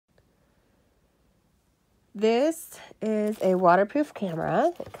This is a waterproof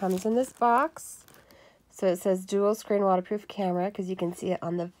camera. It comes in this box. So it says dual screen waterproof camera because you can see it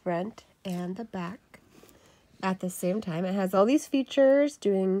on the front and the back at the same time. It has all these features,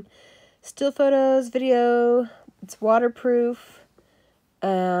 doing still photos, video. It's waterproof,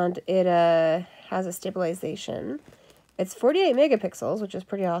 and it has a stabilization. It's 48 megapixels, which is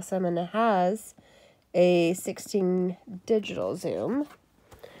pretty awesome, and it has a 16 digital zoom.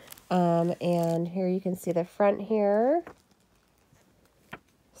 And here you can see the front here.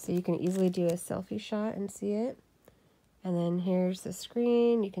 So you can easily do a selfie shot and see it. And then here's the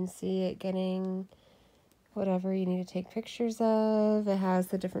screen. You can see it getting whatever you need to take pictures of. It has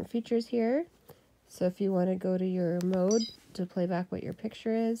the different features here. So if you want to go to your mode to play back what your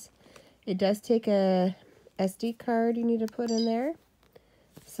picture is, it does take a SD card you need to put in there.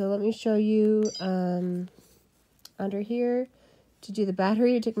 So let me show you under here. To do the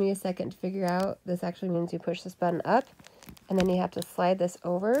battery, it took me a second to figure out. This actually means you push this button up, and then you have to slide this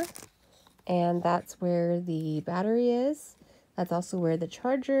over, and that's where the battery is. That's also where the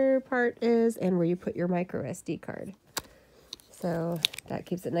charger part is, and where you put your micro SD card. So that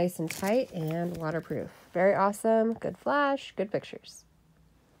keeps it nice and tight and waterproof. Very awesome, good flash, good pictures.